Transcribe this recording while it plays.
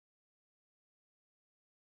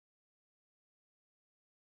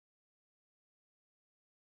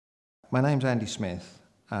My name's Andy Smith.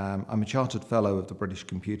 I'm a Chartered Fellow of the British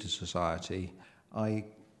Computer Society. I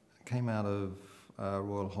came out of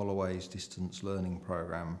Royal Holloway's distance learning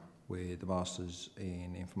programme with a Masters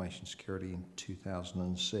in Information Security in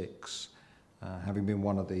 2006, having been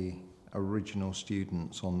one of the original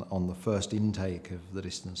students on the first intake of the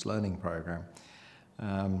distance learning programme.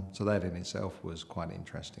 So that in itself was quite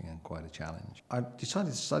interesting and quite a challenge. I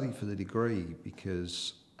decided to study for the degree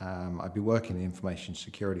because I've been working in information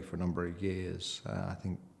security for a number of years. I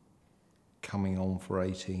think coming on for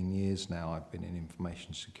 18 years now I've been in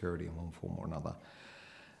information security in one form or another.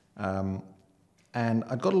 And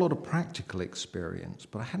I'd got a lot of practical experience,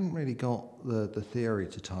 but I hadn't really got the theory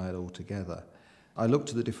to tie it all together. I looked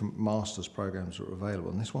at the different master's programs that were available,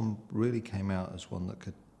 and this one really came out as one that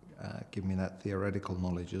could give me that theoretical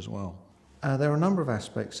knowledge as well. There are a number of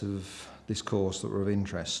aspects of this course that were of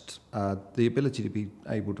interest. The ability to be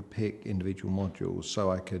able to pick individual modules so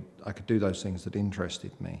I could do those things that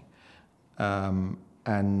interested me.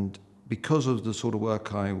 And because of the sort of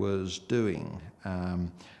work I was doing,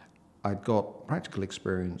 I'd got practical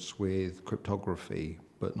experience with cryptography,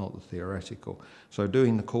 but not the theoretical. So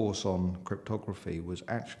doing the course on cryptography was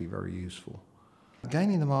actually very useful.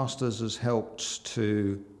 Gaining the Masters has helped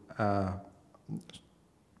to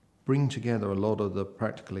bring together a lot of the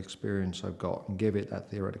practical experience I've got and give it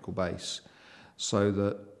that theoretical base, so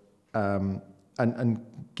that and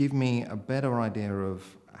give me a better idea of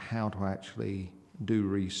how to actually do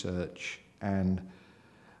research and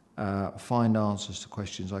find answers to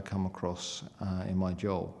questions I come across in my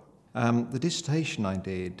job. The dissertation I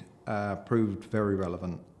did proved very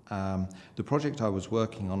relevant. The project I was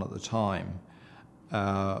working on at the time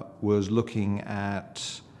was looking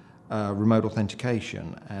at remote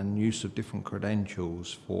authentication and use of different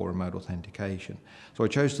credentials for remote authentication. So I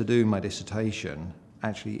chose to do my dissertation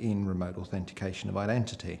actually in remote authentication of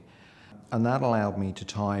identity. And that allowed me to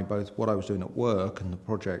tie both what I was doing at work and the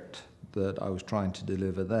project that I was trying to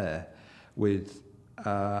deliver there with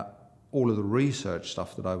all of the research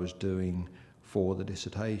stuff that I was doing for the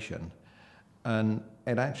dissertation. And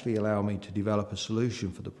it actually allowed me to develop a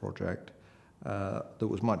solution for the project that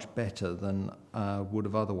was much better than would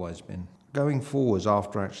have otherwise been. Going forwards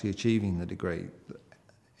after actually achieving the degree,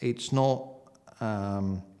 it's not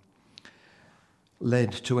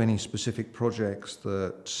led to any specific projects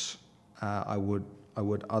that I would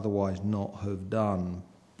otherwise not have done,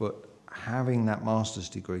 but having that master's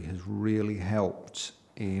degree has really helped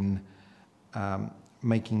in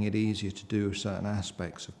making it easier to do certain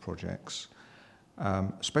aspects of projects.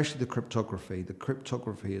 Especially the cryptography. The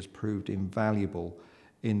cryptography has proved invaluable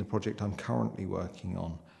in the project I'm currently working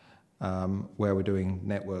on, where we're doing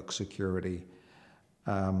network security,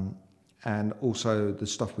 and also the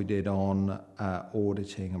stuff we did on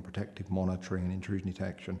auditing and protective monitoring and intrusion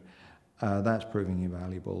detection. That's proving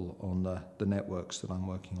invaluable on the networks that I'm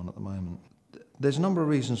working on at the moment. There's a number of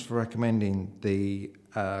reasons for recommending the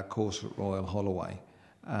course at Royal Holloway.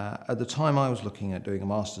 At the time I was looking at doing a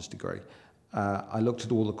master's degree, I looked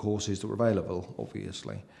at all the courses that were available,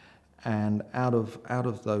 obviously, and out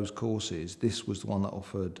of those courses, this was the one that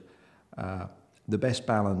offered the best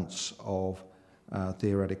balance of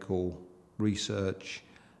theoretical research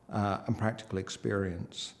and practical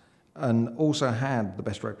experience, and also had the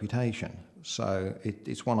best reputation. So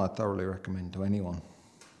it's one I thoroughly recommend to anyone.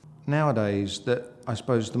 Nowadays, I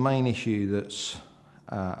suppose the main issue that's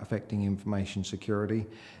affecting information security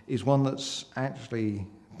is one that's actually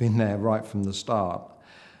been there right from the start.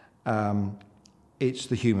 It's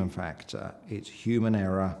the human factor. It's human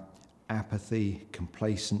error, apathy,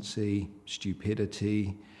 complacency,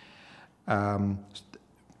 stupidity,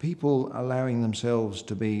 people allowing themselves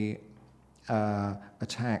to be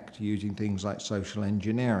attacked using things like social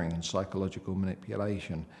engineering and psychological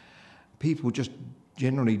manipulation, people just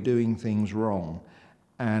generally doing things wrong,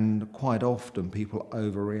 and quite often people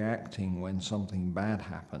overreacting when something bad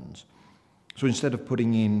happens. So instead of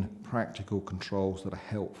putting in practical controls that are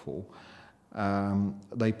helpful,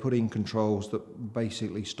 they put in controls that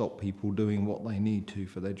basically stop people doing what they need to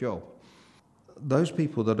for their job. Those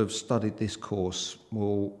people that have studied this course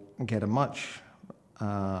will get a much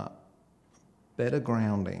better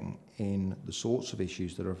grounding in the sorts of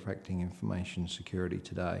issues that are affecting information security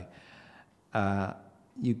today.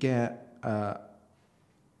 You get a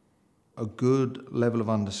good level of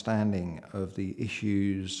understanding of the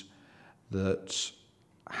issues that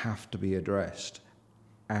have to be addressed.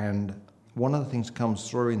 And one of the things that comes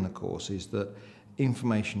through in the course is that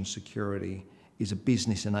information security is a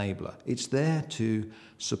business enabler. It's there to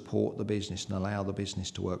support the business and allow the business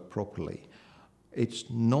to work properly. It's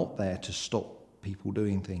not there to stop people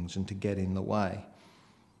doing things and to get in the way.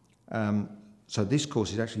 So this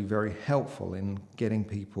course is actually very helpful in getting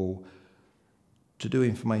people to do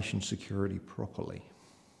information security properly.